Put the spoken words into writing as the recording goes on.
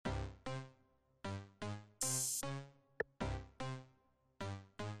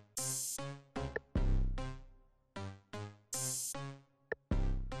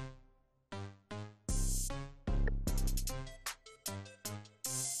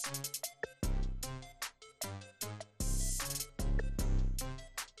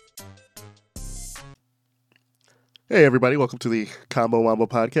Hey everybody, welcome to the Combo Wombo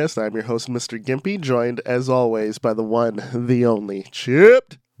podcast. I'm your host, Mr. Gimpy, joined as always by the one, the only,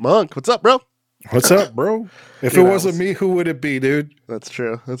 Chipped Monk. What's up, bro? What's up, bro? If it wasn't me, who would it be, dude? That's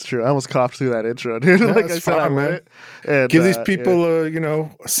true. That's true. I almost coughed through that intro, dude. Yeah, like I said, I wouldn't. And give these people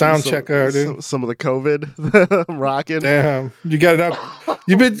a sound check out, dude. Some of the COVID I'm rocking. Damn, you got it up.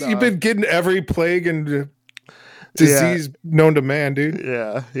 You've been getting every plague and disease known to man, dude.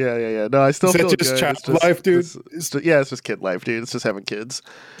 Yeah. No, I still feel just good. Child life, dude. It's just kid life, dude. It's just having kids.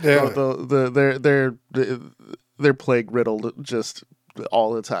 Yeah, they're plague riddled just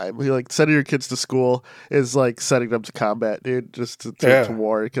all the time. Like sending your kids to school is like sending them to combat, dude. Just to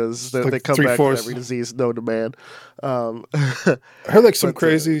war because they come back with every disease known to man. I heard like some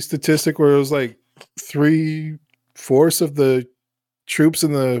crazy statistic where it was like 3/4 of the troops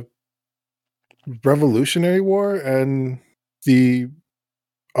in the Revolutionary War and the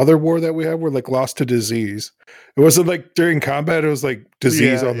other war that we had were like lost to disease. It wasn't like during combat; it was like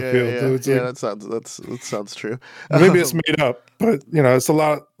disease on the field. Yeah, like, that sounds true. Maybe it's made up, but it's a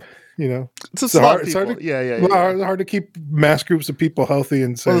lot. It's hard to keep mass groups of people healthy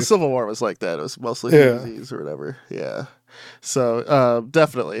and safe. Well, the Civil War was like that. It was mostly disease or whatever. Yeah. So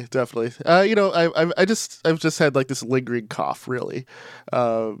definitely. I've just had like this lingering cough. Really,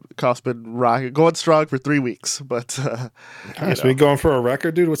 cough's been going strong for 3 weeks. But so we going for a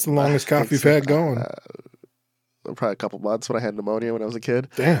record, dude. What's the longest cough you've had going? Probably a couple months when I had pneumonia when I was a kid.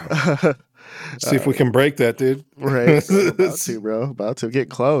 Damn. See if we can break that, dude. Right. About to, bro. About to.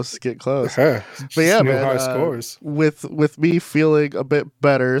 Get close. But yeah, man. High scores. With me feeling a bit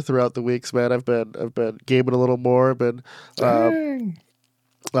better throughout the weeks, man, I've been gaming a little more, been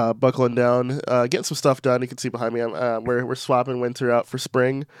buckling down, getting some stuff done. You can see behind me, we're swapping winter out for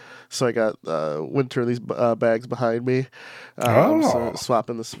spring, so I got winter these bags behind me. So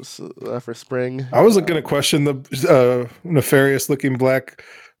swapping this for spring. I was going to question the nefarious looking black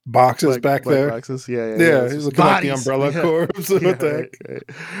boxes back there. Boxes. Yeah. He's looking like the Umbrella Corps.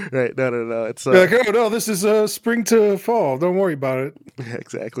 Right. No. It's like, oh no, this is spring to fall. Don't worry about it. Yeah,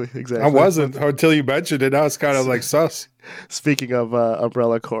 exactly. I wasn't until you mentioned it. Now it's kind of like sus. Speaking of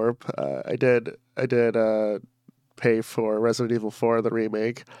Umbrella Corp, I did pay for Resident Evil 4, the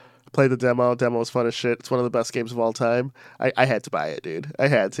remake. Played the demo. Demo was fun as shit. It's one of the best games of all time. I had to buy it, dude. I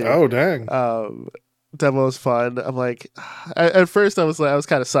had to. Oh dang. Demo was fun. I'm like, at first I was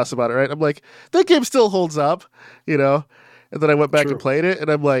kind of sus about it, right? I'm like, that game still holds up, And then I went back and played it, and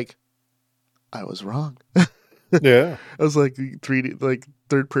I'm like, I was wrong. Yeah, I was like, 3D, like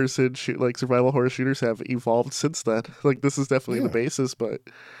third person survival horror shooters have evolved since then. Like this is definitely the basis, but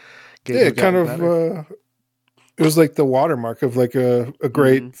it kind of it was like the watermark of like a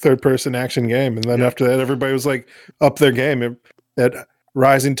great third person action game, and then after that, everybody was like up their game. That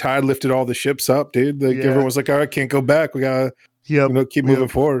rising tide lifted all the ships up, dude. Like everyone was like, "All right, can't go back. We gotta, keep moving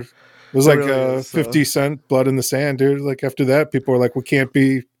forward." It was like 50 Cent, Blood in the Sand, dude. Like after that, people were like, "We can't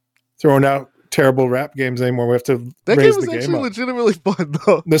be throwing out terrible rap games anymore. We have to that raise game was the game actually up." legitimately fun,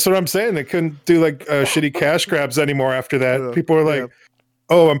 though. That's what I'm saying. They couldn't do like shitty cash grabs anymore after that. People were like,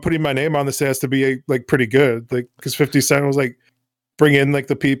 "Oh, I'm putting my name on this. It has to be like pretty good." Like because 50 Cent was like, bring in like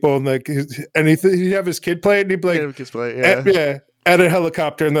the people and like he'd have his kid play it, and he'd be like, add a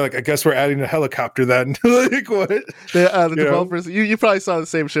helicopter, and they're like, I guess we're adding a helicopter then. Like what? The developers, you probably saw the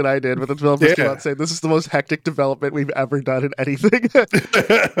same shit I did, but the developers came out saying this is the most hectic development we've ever done in anything.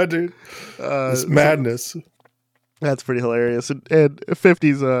 Dude, it's madness. That's pretty hilarious. And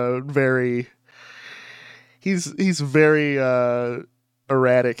 50's he's very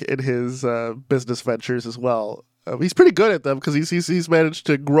erratic in his business ventures as well. He's pretty good at them because he's managed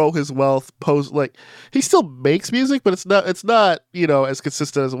to grow his wealth he still makes music, but it's not as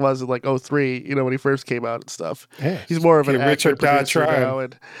consistent as it was in like 2003 when he first came out and stuff. Yeah, he's more of an actor, producer now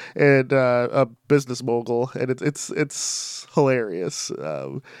and a business mogul, and it's hilarious.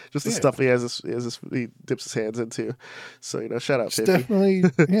 Just the stuff he dips his hands into. So shout out 50. Definitely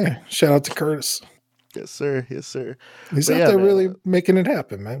shout out to Curtis. Yes sir. He's out there really making it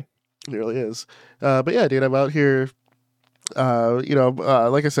happen, man. It really is. But yeah, dude, I'm out here.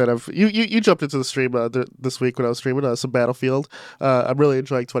 Like I said, you jumped into the stream this week when I was streaming some Battlefield. I'm really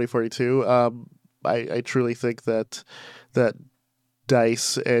enjoying 2042. I truly think that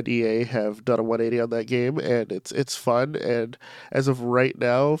DICE and EA have done a 180 on that game, and it's fun. And as of right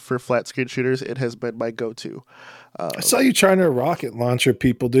now, for flat screen shooters, it has been my go-to. I saw you trying to rocket launcher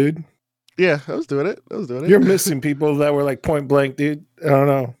people, dude. Yeah, I was doing it. You're missing people that were like point blank, dude. I don't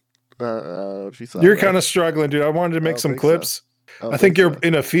know. You're kind of struggling, dude. I wanted to make some clips. I think you're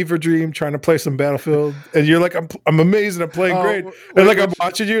in a fever dream trying to play some Battlefield, and you're like, I'm amazing, I'm playing great, and like I'm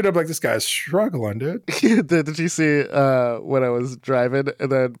watching you, and I'm like, this guy's struggling, dude. Did you see when I was driving,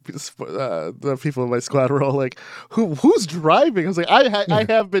 and then the people in my squad were all like, "Who's driving?" I was like, "I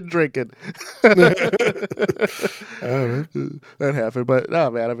have been drinking." That happened, but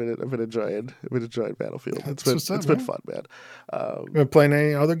no, man, I've been enjoying Battlefield. It's been fun, man. Been playing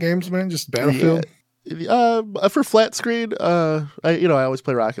any other games, man? Just Battlefield. Yeah. For flat screen, I always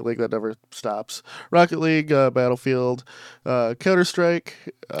play Rocket League. That never stops. Rocket League, Battlefield, Counter Strike.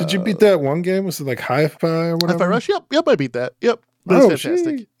 Did you beat that one game? Was it like Hi-Fi or whatever? Hi-Fi Rush. Yep, I beat that. Yep, it was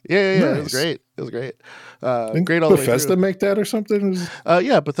fantastic. Gee. Yeah. Nice. It was great. Great all the way through. Bethesda make that or something?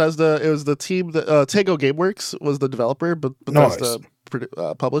 Yeah, Bethesda. It was the team that Tango GameWorks was the developer, but Bethesda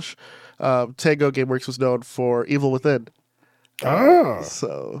published. Tango GameWorks was known for Evil Within.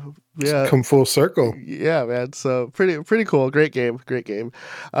 So yeah, come full circle. Yeah, man. So pretty cool. Great game.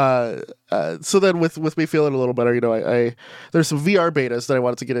 So then with me feeling a little better, I there's some VR betas that I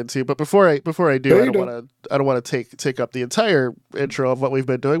wanted to get into, but before I do, I don't want to take up the entire intro of what we've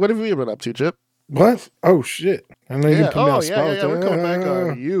been doing. What have you been up to, Chip? What? Oh shit! I know you put me on spot. Yeah. We're coming back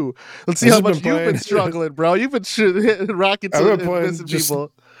on you. Let's see how much you've been struggling, bro. You've been hitting rockets and missing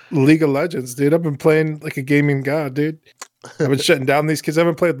people. League of Legends, dude. I've been playing like a gaming god, dude. I've been shutting down these kids. I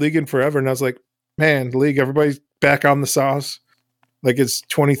haven't played League in forever, and I was like, man, League, everybody's back on the sauce. Like it's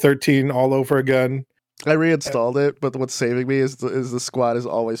 2013 all over again. I reinstalled it, but what's saving me is the squad is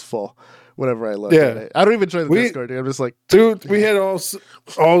always full whenever I look at it. I don't even join the Discord, dude. I'm just like, dude, we had all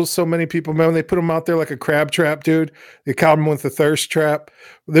so many people, man. They put them out there like a crab trap, dude. They caught them with a thirst trap.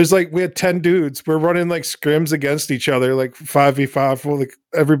 There's like, we had 10 dudes. We're running like scrims against each other, like 5v5, like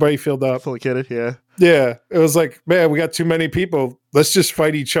everybody filled up. Fully kitted, yeah. Yeah, it was like, man, we got too many people. Let's just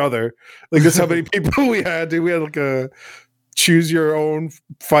fight each other. Like, that's how many people we had, dude. We had like a choose your own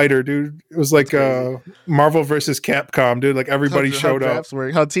fighter, dude. It was like Marvel versus Capcom, dude. Like everybody showed up.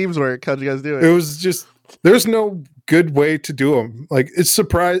 How teams work? How'd you guys do it? It was just, there's no good way to do them. Like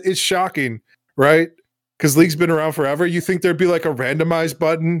it's shocking, right? Because League's been around forever. You think there'd be like a randomized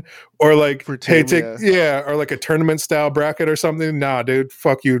button or like, or like a tournament style bracket or something? Nah, dude,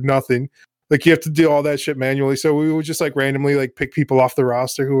 fuck you, nothing. Like you have to do all that shit manually. So we would just like randomly like pick people off the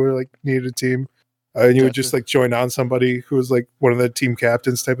roster who were like needed a team. And you would just like join on somebody who was like one of the team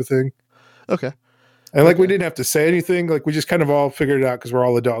captains type of thing. Okay. And like we didn't have to say anything. Like we just kind of all figured it out because we're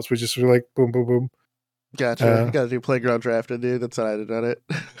all adults. We just were like boom, boom, boom. Gotcha. You got to do playground drafting, dude. That's how I'd have done it.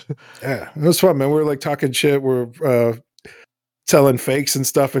 Yeah, it was fun, man. We were like talking shit. We're telling fakes and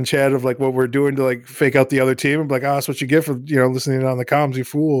stuff in chat of like what we're doing to like fake out the other team. I'm like, that's what you get for listening on the comms, you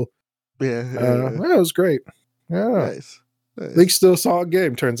fool. Yeah. It was great. Yeah. Nice. League still a solid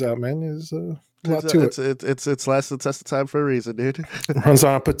game. Turns out, man. There's a lot to it. It's lasted the test of time for a reason, dude. Runs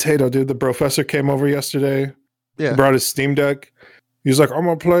on a potato, dude. The professor came over yesterday. Yeah. He brought his Steam Deck. He was like, I'm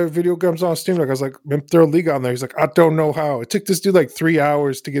gonna play video games on Steam Deck. I was like, throw League on there. He's like, I don't know how. It took this dude like 3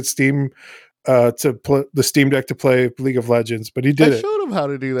 hours to get Steam to play the Steam Deck to play League of Legends, but he did it. I showed him how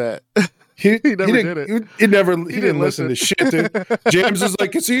to do that. He never did it. He didn't listen to shit, dude. James was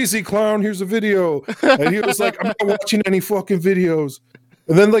like, it's easy, clown. Here's a video. And he was like, I'm not watching any fucking videos.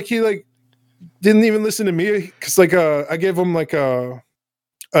 And then like he like didn't even listen to me because like I gave him like a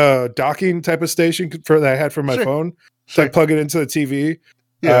docking type of station that I had for my phone. So I plug it into the TV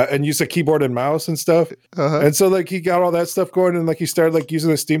and use a keyboard and mouse and stuff. And so like he got all that stuff going and like he started like using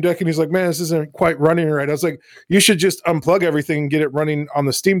the Steam Deck and he's like, man, this isn't quite running right. I was like, you should just unplug everything and get it running on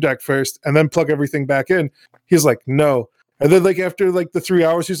the Steam Deck first and then plug everything back in. He's like, no. And then like after like the 3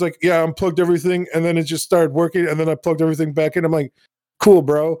 hours, he's like, yeah, I unplugged everything and then it just started working and then I plugged everything back in. I'm like, cool,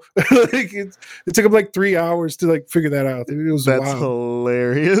 bro. Like it took him like 3 hours to like figure that out. It was That's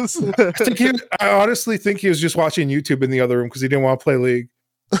hilarious. I honestly think he was just watching YouTube in the other room because he didn't want to play League.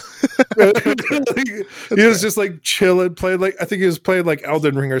 He was just like chilling, playing like I think he was playing like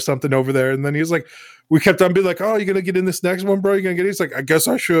Elden Ring or something over there. And then he was like, we kept on being like, oh, you gonna get in this next one, bro? You gonna get it? He's like, I guess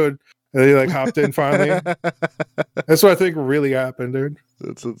I should. And he like hopped in finally. That's what I think really happened, dude.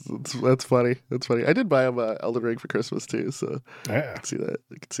 That's funny. That's funny. I did buy him Elden Ring for Christmas too, so yeah, I can see that.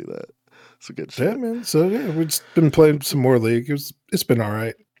 It's a good shit. Yeah, man. So yeah, we've just been playing some more League. It's been all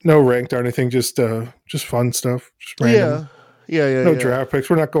right. No ranked or anything, just fun stuff. Just random. Yeah. No draft picks.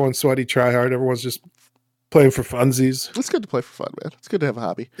 We're not going sweaty try hard. Everyone's just playing for funsies. It's good to play for fun, man. It's good to have a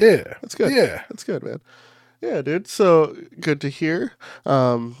hobby. Yeah. That's good. Yeah. That's good, man. Yeah, dude. So good to hear.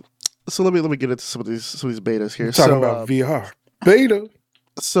 So let me get into some of these betas here. Talking about VR beta.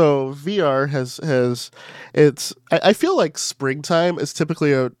 So VR has it's I feel like springtime is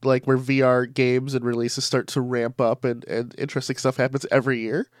typically like where VR games and releases start to ramp up and interesting stuff happens every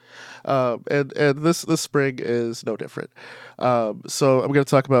year. And this spring is no different. So I'm going to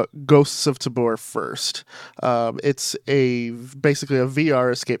talk about Ghosts of Tabor first. It's basically a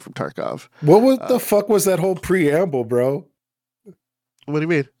VR Escape from Tarkov. What the fuck was that whole preamble, bro? What do you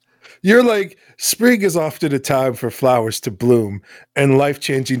mean? You're like, spring is often a time for flowers to bloom and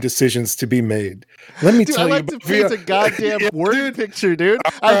life-changing decisions to be made. Let me tell you about to paint a goddamn word picture, dude.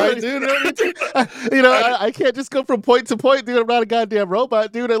 I can't just go from point to point, dude. I'm not a goddamn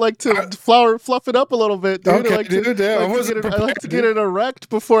robot, dude. I like to fluff it up a little bit, dude. Okay, I like to get it erect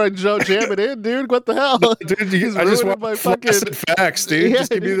before I jam it in, dude. What the hell? Dude, I just want my flaccid facts, dude. Yeah,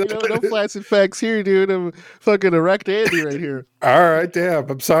 just give me no flaccid facts here, dude. I'm fucking erect Andy right here. All right, damn.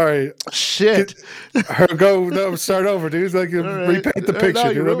 I'm sorry. Shit. Start over, dude. Like repaint the picture. No,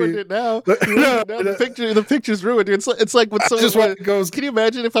 you ruined it now. The picture's ruined, dude. It's like when someone goes. Can you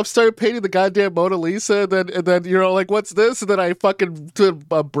imagine if I started painting the goddamn Mona Lisa and then you're all like, "What's this?" and then I fucking did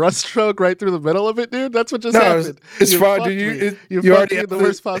a brushstroke right through the middle of it, dude. That's what just happened. It's fine, dude. You already in the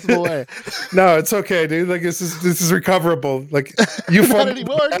worst possible way. No, it's okay, dude. Like this is recoverable. Like you not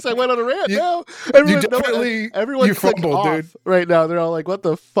anymore because I went on a rant. Now everyone's fumbled, dude. Right now, they're all like, "What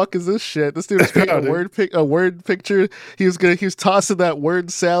the fuck is this shit?" This dude was painting a word picture. He was tossing that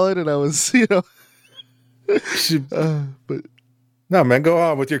word salad, and I was, but no, man, go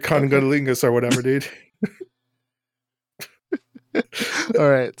on with your congolingus or whatever, dude. All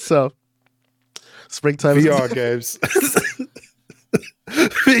right, so springtime VR games.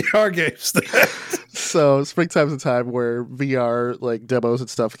 VR games. So springtime's a time where VR like demos and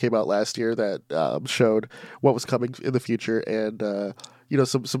stuff came out last year that showed what was coming in the future, and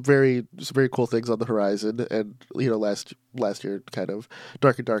some very cool things on the horizon. And last year, kind of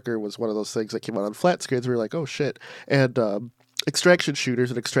Dark and Darker was one of those things that came out on flat screens. We were like, oh shit, and extraction shooters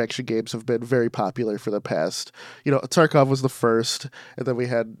and extraction games have been very popular for the past. Tarkov was the first, and then we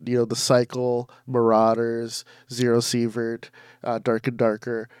had the Cycle, Marauders, Zero Sievert, Dark and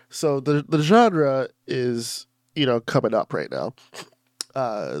Darker. So the genre is coming up right now.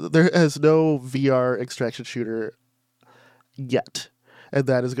 There is no VR extraction shooter yet, and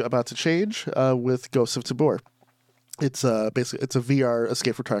that is about to change with Ghosts of Tabor. It's basically it's a VR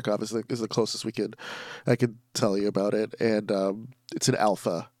Escape from Tarkov is the closest I could tell you about it, and it's an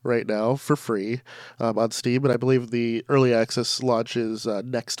alpha right now for free on Steam, and I believe the early access launches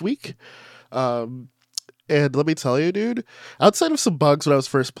next week. And let me tell you, dude, outside of some bugs when I was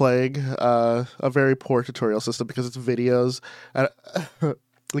first playing, a very poor tutorial system because it's videos.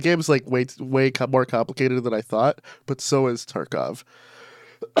 The game is like way more complicated than I thought, but so is Tarkov.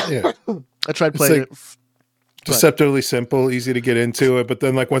 Yeah, I tried playing it. Deceptively simple, easy to get into it, but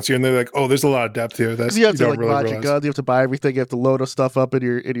then like once you're in there, like, oh, there's a lot of depth here. That's you have to like lodge your guns, you have to buy everything, you have to load stuff up in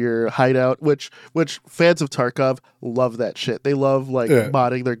your hideout, which fans of Tarkov love that shit. They love like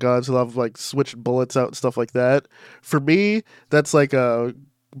modding their guns, they love like switching bullets out and stuff like that. For me, that's like a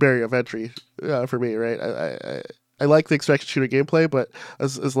barrier of entry for me, right? I like the extraction shooter gameplay, but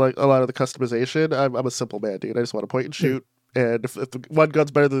as like a lot of the customization, I'm a simple man, dude. I just want to point and shoot. And if the one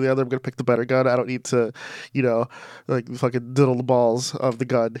gun's better than the other, I'm going to pick the better gun. I don't need to, like fucking diddle the balls of the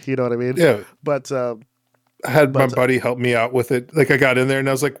gun. You know what I mean? Yeah. But I had my buddy help me out with it. Like I got in there and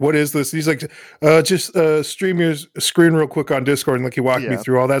I was like, what is this? He's like, just stream your screen real quick on Discord. And like he walked me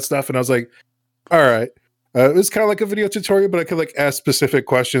through all that stuff. And I was like, all right. It was kind of like a video tutorial, but I could like ask specific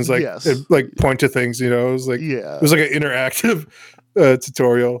questions, like and, like point to things, It was like it was like an interactive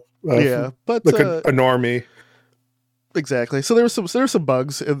tutorial. But like a normie. Exactly. So there were some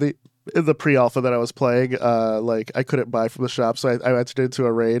bugs in the pre-alpha that I was playing. Like I couldn't buy from the shop, so I entered into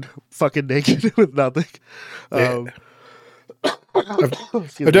a raid, fucking naked with nothing. I've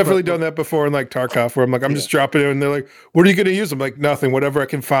definitely done that before in like Tarkov, where I'm like, I'm just dropping it, and they're like, "What are you going to use?" I'm like, "Nothing. Whatever I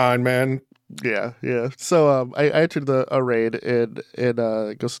can find, man." Yeah. So I entered a raid in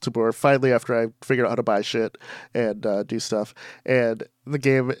Ghost of Tabor finally after I figured out how to buy shit and do stuff. And the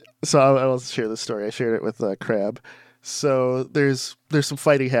game. So I'll share this story. I shared it with Crab. So there's some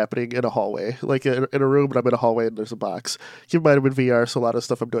fighting happening in a hallway, like in a room, but I'm in a hallway and there's a box. Keep in mind I'm in VR, so a lot of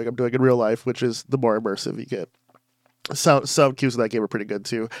stuff I'm doing in real life, which is the more immersive you get. Sound cues in that game are pretty good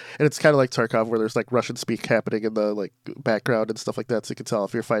too, and it's kind of like Tarkov, where there's like Russian speak happening in the like background and stuff like that, so you can tell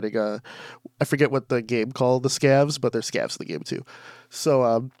if you're fighting. I forget what the game called the scavs, but there's scavs in the game too.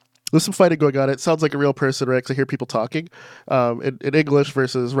 So there's some fighting going on. It sounds like a real person, right? Because I hear people talking in English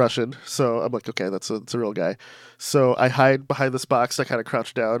versus Russian. So I'm like, okay, that's a real guy. So I hide behind this box. I kind of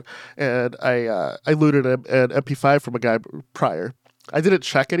crouch down, and I looted an MP5 from a guy prior. I didn't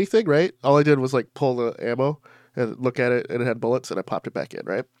check anything, right? All I did was like pull the ammo and look at it, and it had bullets, and I popped it back in,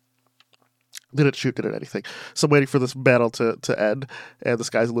 right? Didn't shoot, didn't anything. So I'm waiting for this battle to end, and this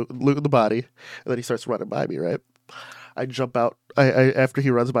guy's looting the body, and then he starts running by me, right? I jump out. I after he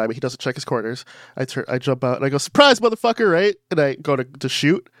runs by me, he doesn't check his corners. I jump out, and I go, surprise, motherfucker, right? And I go to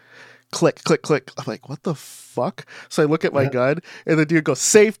shoot. Click, click, click. I'm like, what the fuck? So I look at my gun, and the dude goes,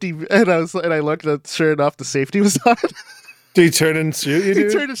 safety. And I looked, and sure enough, the safety was on. Did he turn and shoot you,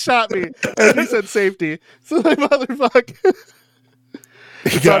 dude? He turned and shot me, and he said safety. So like, motherfucker.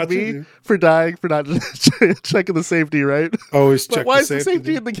 It's on me dude. For dying, for not checking the safety, right? Always check why the safety. Why is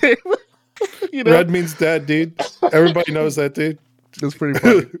the safety in the game? You know? Red means dead, dude. Everybody knows that, dude. It's pretty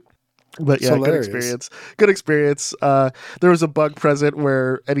funny. But yeah, good experience. Good experience. There was a bug present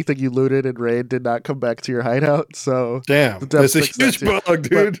where anything you looted in raid did not come back to your hideout. So damn, that's a huge bug,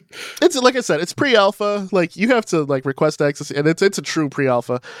 dude. But it's like I said, it's pre-alpha. Like you have to like request access, and it's a true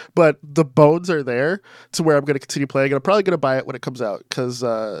pre-alpha. But the bones are there to where I'm going to continue playing, and I'm probably going to buy it when it comes out because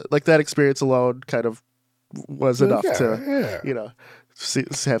like that experience alone kind of was enough to you know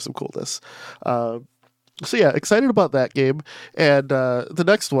have some coolness. So yeah, excited about that game, and the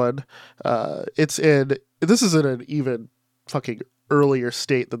next one, this is in an even fucking earlier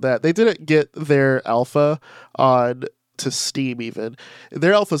state than that. They didn't get their alpha on to Steam even.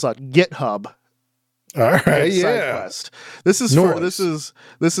 Their alpha's on GitHub. All right, yeah. This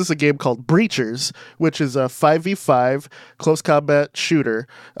is a game called Breachers, which is a 5v5 close combat shooter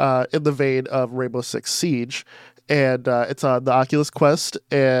in the vein of Rainbow Six Siege, and it's on the Oculus Quest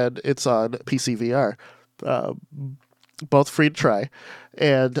and it's on PC VR. Both free to try,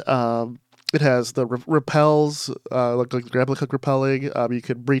 and it has the repels, like grappling hook repelling. You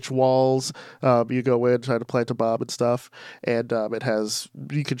can breach walls. You go in trying to plant a bomb and stuff, and it has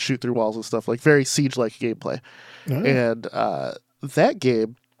you can shoot through walls and stuff, like very siege-like gameplay. Oh. And that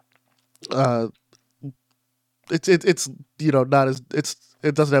game, it's you know not as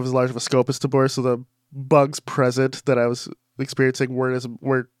it doesn't have as large of a scope as Tabor, so the bugs present that I was experiencing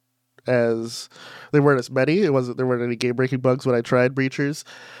weren't as there weren't as many. There weren't any game breaking bugs when I tried Breachers,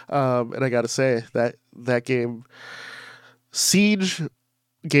 and I gotta say that game Siege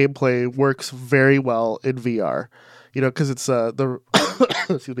gameplay works very well in VR. You know, because it's the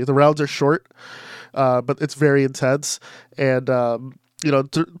excuse me, the rounds are short, but it's very intense, and you know,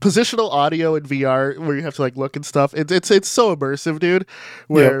 positional audio in VR where you have to like look and stuff. It's so immersive, dude.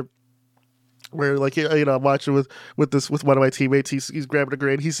 Where like, you know, I'm watching with one of my teammates. He's grabbing a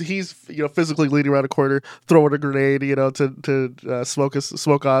grenade. He's you know, physically leading around a corner, throwing a grenade, you know, to smoke us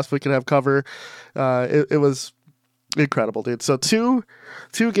so we can have cover. It was incredible, dude. So two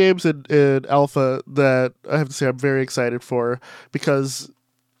games in alpha that I have to say I'm very excited for, because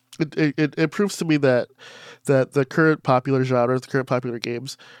it proves to me that the current popular genres, the current popular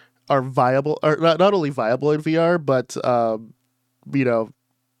games are viable, are not only viable in VR, but you know,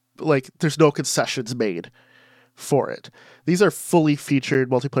 like there's no concessions made for it. These are fully featured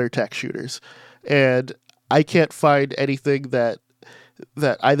multiplayer tech shooters, and I can't find anything that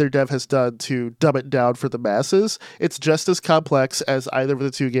either dev has done to dumb it down for the masses. It's just as complex as either of the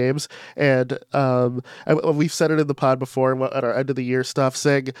two games, and we've said it in the pod before at our end of the year stuff,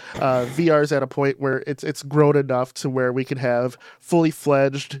 saying VR is at a point where it's grown enough to where we can have fully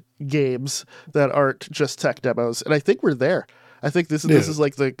fledged games that aren't just tech demos, and I think we're there. I think this is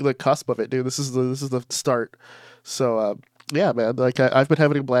like the cusp of it, dude. This is the start. So yeah, man. Like I've been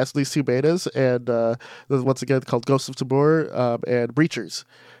having a blast with these two betas, and once again called Ghosts of Tabor and Breachers,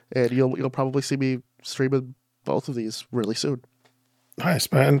 and you'll probably see me streaming both of these really soon.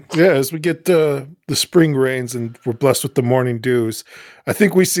 Nice, man. Yeah, as we get the spring rains and we're blessed with the morning dews, I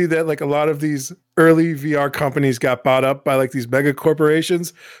think we see that like a lot of these early VR companies got bought up by like these mega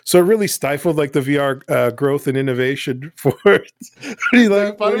corporations. So it really stifled like the VR growth and innovation for it. You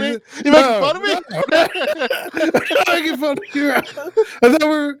making fun of me? You making fun of me? I'm not making fun of you. I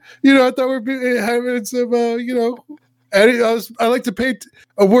thought we're having some, you know, I like to paint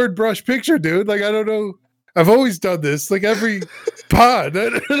a word brush picture, dude. Like, I don't know. I've always done this, like every pod. I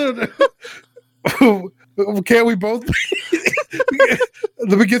don't know. Can't we both?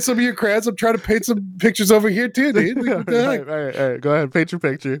 Let me get some of your crayons. I'm trying to paint some pictures over here too, dude. Like, all right. Go ahead. Paint your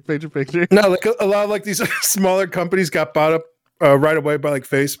picture. No, like a lot of like these smaller companies got bought up right away by like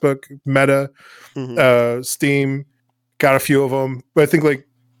Facebook, Meta, Steam. Got a few of them, but I think like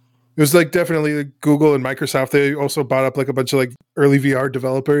it was like definitely like Google and Microsoft. They also bought up like a bunch of like early VR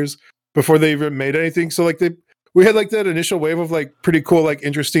developers before they even made anything. So like we had like that initial wave of like pretty cool, like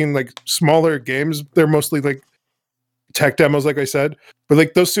interesting, like smaller games. They're mostly like, tech demos, like I said. But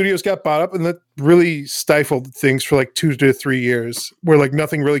like those studios got bought up, and that really stifled things for like 2 to 3 years, where like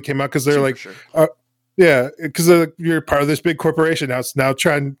nothing really came out because they're like, sure. Yeah, because you're part of this big corporation now. It's now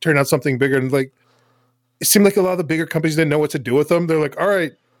trying to turn out something bigger, and like it seemed like a lot of the bigger companies didn't know what to do with them. They're like, "All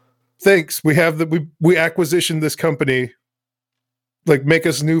right, thanks. We have we acquisitioned this company. Like, make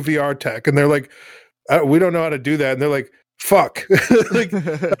us new VR tech." And they're like, "We don't know how to do that." And they're like, "Fuck." Like,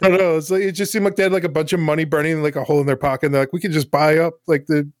 I don't know. It's like it just seemed like they had like a bunch of money burning like a hole in their pocket. And they're like, "We can just buy up like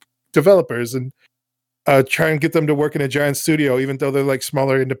the developers and try and get them to work in a giant studio, even though they're like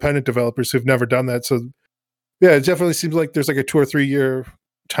smaller independent developers who've never done that." So yeah, it definitely seems like there's like a 2 or 3 year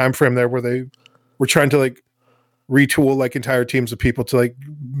time frame there where they were trying to like retool like entire teams of people to like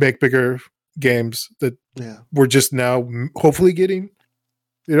make bigger games that we're just now hopefully getting,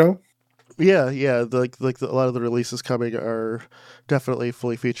 you know? Yeah, a lot of the releases coming are definitely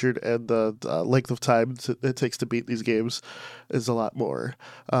fully featured, and the length of time it takes to beat these games is a lot more.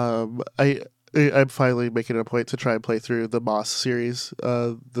 I'm finally making it a point to try and play through the Moss series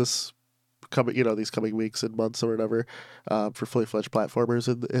this coming these coming weeks and months or whatever, for fully fledged platformers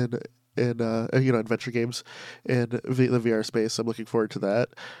and adventure games in the VR space. I'm looking forward to that.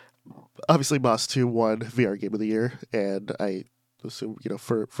 Obviously, Moss 2 won VR Game of the Year, and I assume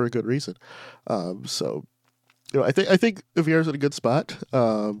for a good reason. So I think VR is in a good spot.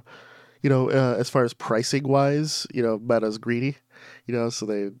 As far as pricing wise, Meta's greedy, so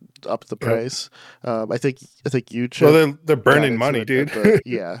they upped the price. I think you, Chip, well, they're burning money, dude.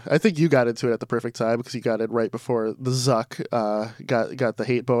 I think you got into it at the perfect time because you got in right before the Zuck got the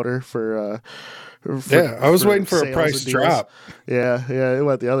hate boner for I was waiting for a price drop. Yeah, it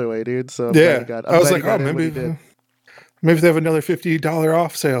went the other way, dude. So I was like, oh, maybe they have another $50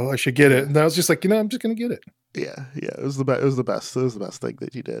 off sale. I should get it. And I was just like, I'm just gonna get it. Yeah, it was the best. It was the best. It was the best thing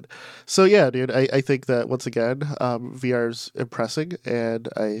that you did. So yeah, dude, I think that once again, VR's impressing, and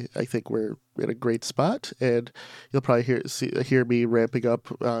I think we're in a great spot. And you'll probably hear me ramping up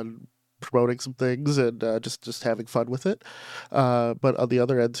on promoting some things and just having fun with it. But on the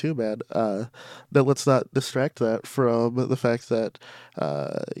other end too, man, then let's not distract that from the fact that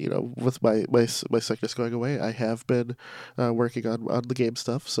with my sickness going away, I have been working on the game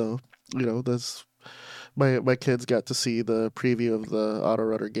stuff. So there's. My kids got to see the preview of the Auto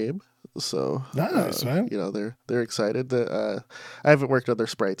Runner game, so nice, man. They're excited. That I haven't worked on their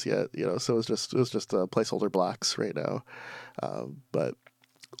sprites yet, so it was just placeholder blocks right now, but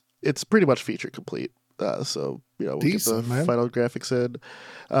it's pretty much feature complete. So we'll decent, get the man. Final graphics in.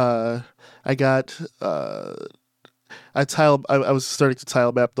 I got I was starting to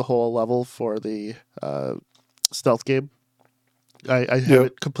tile map the whole level for the stealth game. I have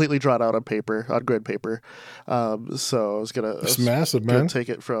it completely drawn out on grid paper. So I was gonna. It's massive, man. Take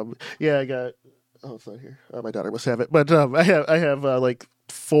it from. Yeah, I got. Oh, it's not here. Oh, my daughter must have it. But I have like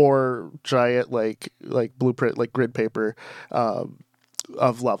 4 giant like blueprint like grid paper.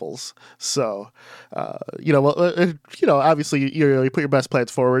 Of levels, so obviously you put your best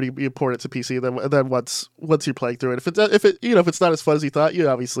plans forward, you port it to PC, then once you're playing through it, if it's not as fun as you thought, you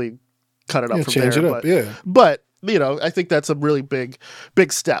obviously cut it up from change there. It up, but I think that's a really big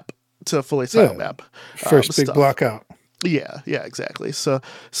step to fully tile map. First big block out. Yeah, exactly. So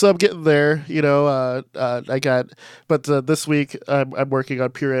I'm getting there. I got, but this week I'm working on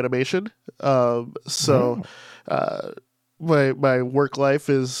pure animation. My work life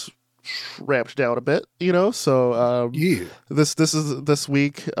is ramped down a bit, so this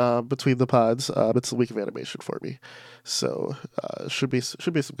week between the pods, it's the week of animation for me, so should be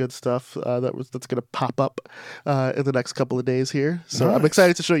some good stuff that's gonna pop up in the next couple of days here. So nice. I'm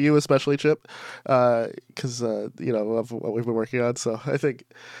excited to show you, especially Chip, because of what we've been working on. So I think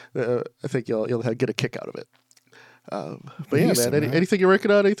you'll get a kick out of it. But yeah, man, anything you're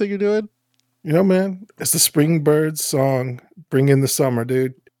working on, anything you're doing? Man, it's the Spring Birds song, Bring in the Summer,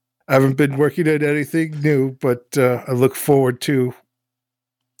 dude. I haven't been working on anything new, but I look forward to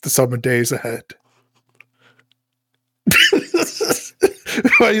the summer days ahead.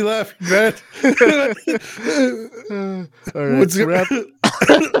 Why are you laughing, man? All right,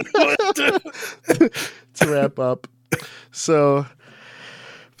 to wrap up. So,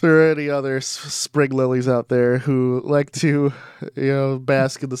 if there are any other spring lilies out there who like to,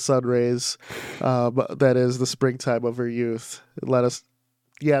 bask in the sun rays, that is the springtime of our youth. Let us.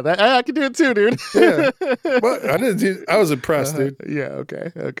 Yeah, I can do it too, dude. Yeah, I was impressed, dude. Yeah,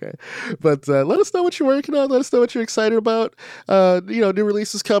 okay. But let us know what you're working on. Let us know what you're excited about. New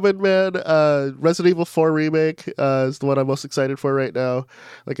releases coming, man. Resident Evil 4 remake is the one I'm most excited for right now.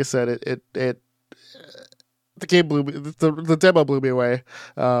 Like I said, it the game blew me. The demo blew me away.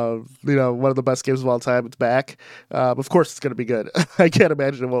 One of the best games of all time. It's back. Of course, it's going to be good. I can't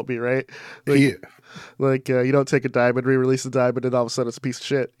imagine it won't be, right? You don't take a diamond, re-release a diamond, and all of a sudden it's a piece of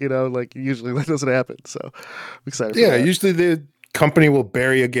shit. Usually that doesn't happen. So I'm excited. Yeah, usually the company will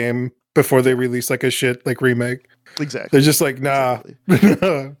bury a game before they release like a shit like remake. Exactly. They're just like, nah.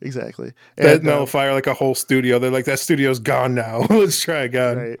 Exactly. That nullifier like a whole studio. They're like, that studio's gone now. Let's try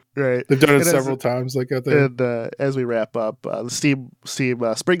again. Right. They've done it several times. Like I think. And as we wrap up, the Steam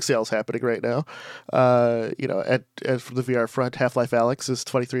spring sale is happening right now. From the VR front, Half-Life Alyx is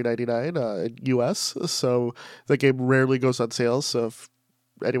 $23.99 in US. So the game rarely goes on sale. So if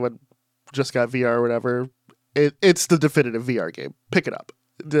anyone just got VR or whatever, it's the definitive VR game. Pick it up.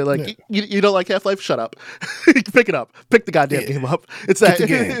 You don't like Half-Life? Shut up. Pick it up. Pick the goddamn game up. It's that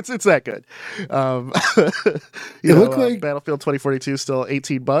it's that good. It looked like Battlefield 2042 is still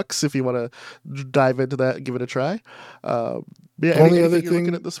 $18 if you want to dive into that and give it a try. Only other thing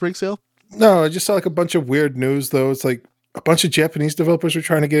looking at the spring sale? No, I just saw like a bunch of weird news though. It's like a bunch of Japanese developers are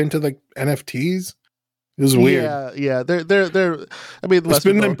trying to get into like NFTs. It was weird. Yeah. They're. I mean, it's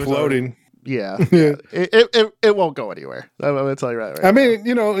been imploding. Yeah. It won't go anywhere. I'm gonna tell you right. I mean,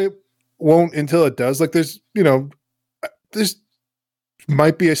 it won't until it does. Like, there's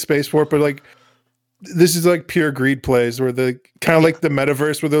might be a space for it, but like, this is like pure greed plays where the kind of like the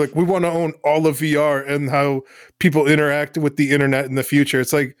metaverse where they're like, we want to own all of VR and how people interact with the internet in the future.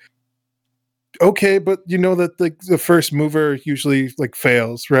 It's like, okay, but that like the first mover usually like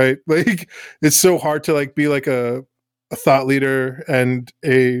fails, right? Like, it's so hard to like be like a thought leader and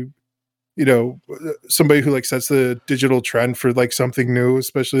somebody who like sets the digital trend for like something new,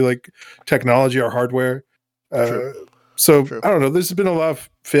 especially like technology or hardware. True. I don't know. There's been a lot of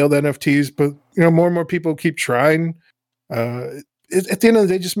failed NFTs, but more and more people keep trying. At the end of the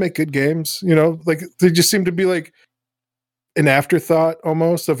day, just make good games. Like they just seem to be like an afterthought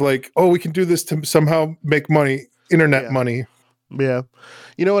almost of like, oh, we can do this to somehow make money, internet money. Yeah.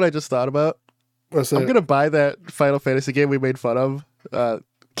 You know what I just thought about? What's that? I'm gonna buy that Final Fantasy game we made fun of.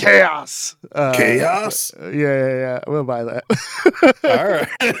 Chaos. Chaos? Yeah. I'm gonna buy that. All right.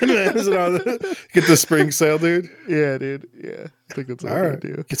 Get the spring sale, dude. Yeah, dude. Yeah. I think that's what I'm gonna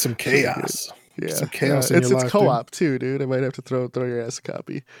do. Get some chaos. Yeah. Get some chaos in your life. It's co-op too, dude. I might have to throw your ass a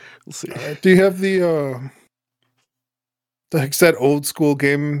copy. We'll see. Do you have the heck's that old school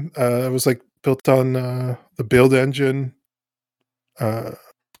game? It was like built on the build engine. With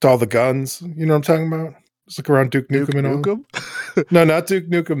all the guns. You know what I'm talking about? It's like around Duke Nukem and all. Nukem? No, not Duke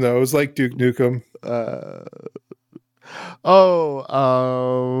Nukem though. It was like Duke Nukem.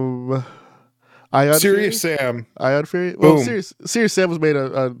 Ion Serious Fury? Sam. Ion Fury? Well, Serious Sam was made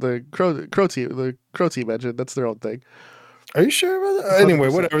on the Crow Team engine. That's their own thing. Are you sure about that? Anyway,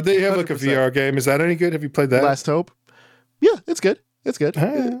 whatever. They have like a VR game. Is that any good? Have you played that? Last Hope? Yeah, it's good. It's good.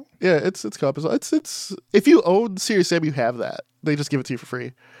 Yeah, it's co-op as well. It's if you own Serious Sam, you have that. They just give it to you for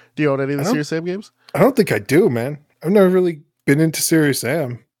free. Do you own any of the Serious Sam games? I don't think I do, man. I've never really been into Serious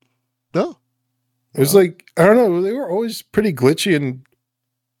Sam. No. It was like, I don't know, they were always pretty glitchy and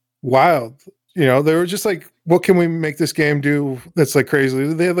wild. They were just like, what can we make this game do that's like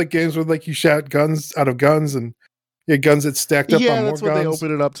crazy? They had like games where like you shot guns out of guns and you had guns that stacked up on more guns. Yeah, that's when they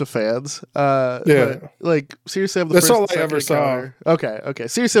opened it up to fans. But, like Serious Sam, that's all I ever saw. Okay.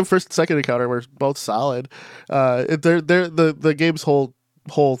 Serious Sam first and second encounter were both solid. The game's whole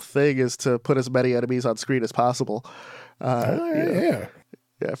thing is to put as many enemies on screen as possible. Yeah.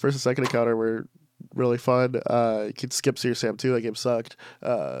 First and second encounter were really fun. You could skip Serious Sam 2. That game sucked.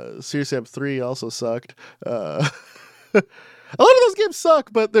 Serious Sam 3 also sucked. A lot of those games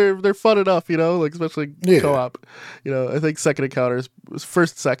suck, but they're fun enough, like especially co-op. I think second encounters,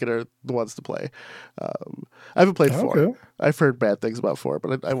 first and second are the ones to play. I haven't played 4. Okay. I've heard bad things about 4,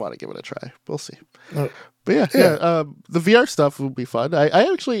 but I want to give it a try. We'll see. But the VR stuff will be fun.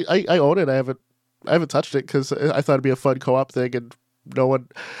 I actually own it. I haven't touched it because I thought it'd be a fun co-op thing, and no one.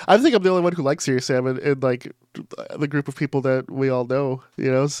 I think I'm the only one who likes Serious Sam in like the group of people that we all know.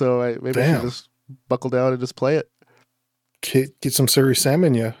 So I should just buckle down and just play it. Get some Serious Sam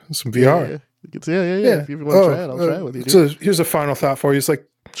in you, some VR. Yeah. If you want to try it, I'll try it with you. So here's a final thought for you. It's like,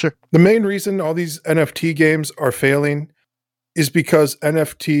 sure. The main reason all these NFT games are failing is because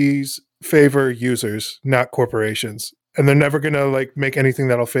NFTs favor users, not corporations. And they're never going to like make anything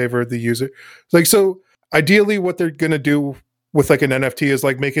that'll favor the user. Like, so ideally what they're going to do with like an NFT is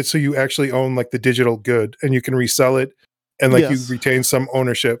like make it so you actually own like the digital good and you can resell it and like you retain some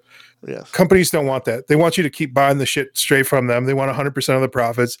ownership. Yes. Companies don't want that. They want you to keep buying the shit straight from them. They want 100% of the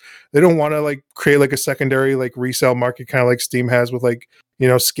profits. They don't want to like create like a secondary like resale market, kind of like Steam has with like,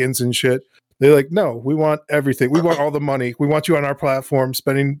 skins and shit. They're like, no, we want everything. We want all the money. We want you on our platform,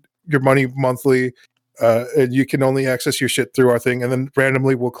 spending your money monthly, and you can only access your shit through our thing. And then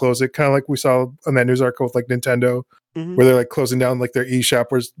randomly we'll close it, kind of like we saw on that news article with like Nintendo, where they're like closing down like their eShop,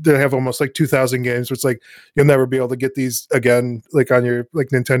 where they have almost like 2,000 games. Where it's like you'll never be able to get these again, like on your like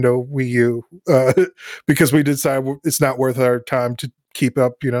Nintendo Wii U, because we decide it's not worth our time to keep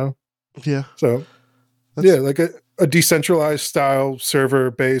up. Yeah. So like a decentralized style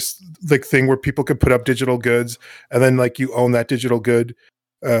server based like thing where people could put up digital goods and then like you own that digital good.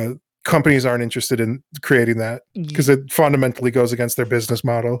 Companies aren't interested in creating that because it fundamentally goes against their business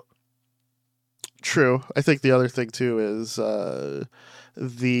model. True. I think the other thing too is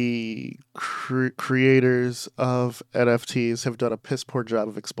the creators of NFTs have done a piss poor job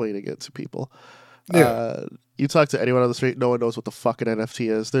of explaining it to people. Yeah. You talk to anyone on the street, no one knows what the fuck an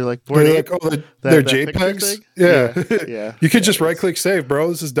NFT is. They're like, they're JPEGs. Yeah. You could just right click save, bro.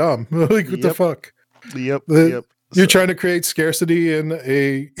 This is dumb. Like, what the fuck? Yep. You're trying to create scarcity in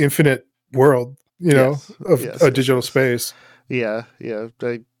a infinite world, of a digital space. Yeah.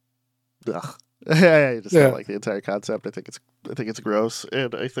 I just don't like the entire concept. I think it's gross,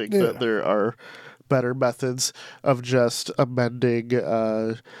 and I think that there are better methods of just amending,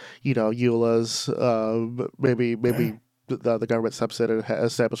 EULAs. Maybe the government steps in and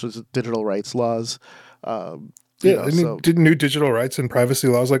establishes digital rights laws. New digital rights and privacy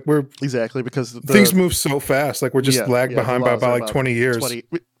laws, like exactly because things move so fast. Like we're just lagged behind by about like 20 years.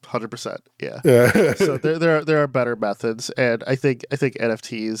 100%. Yeah. So there are better methods, and I think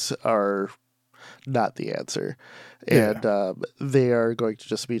NFTs are not the answer, and they are going to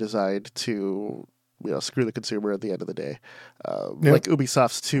just be designed to screw the consumer at the end of the day. Like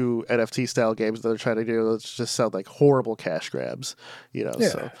Ubisoft's 2 NFT style games that they're trying to do, it's just sound like horrible cash grabs.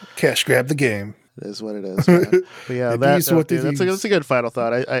 So cash grab the game. It is what it is, man. But yeah, that's a good final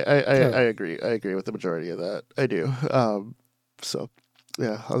thought. I agree. I agree with the majority of that. I do. So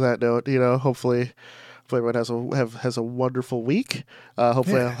yeah, on that note, hopefully everyone has a wonderful week.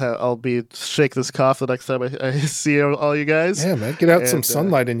 Hopefully I'll be shake this cough the next time I see all you guys. Yeah, man, get out some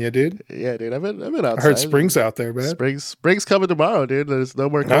sunlight in you, dude. Yeah, dude, I've been outside. I heard spring's out there, man. Spring's coming tomorrow, dude. There's no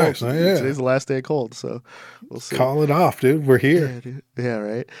more cold. Nice. Today's the last day of cold, so we'll see. Call it off, dude. We're here. Yeah,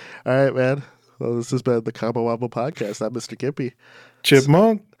 right. All right, man. Well, this has been the Combo Wombo Podcast. I'm Mr. Kippy.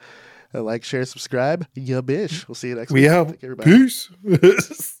 Chipmunk. Like, share, subscribe. Ya bish. We'll see you next week. We out.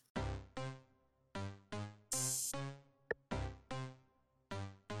 Peace.